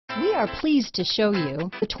We are pleased to show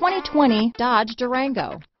you the 2020 Dodge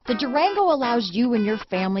Durango. The Durango allows you and your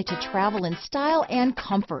family to travel in style and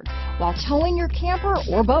comfort while towing your camper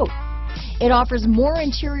or boat. It offers more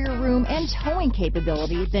interior room and towing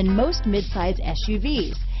capability than most midsize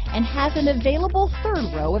SUVs and has an available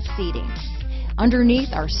third row of seating. Underneath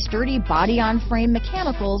are sturdy body-on-frame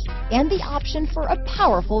mechanicals and the option for a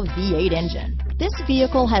powerful V8 engine. This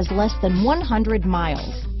vehicle has less than 100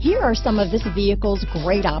 miles. Here are some of this vehicle's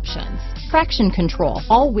great options: traction control,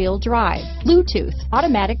 all-wheel drive, Bluetooth,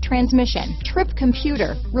 automatic transmission, trip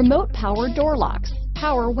computer, remote power door locks,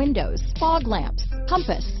 power windows, fog lamps,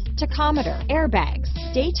 compass, tachometer, airbags,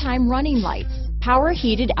 daytime running lights, power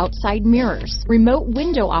heated outside mirrors, remote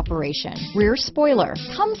window operation, rear spoiler.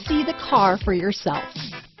 Come see the car for yourself.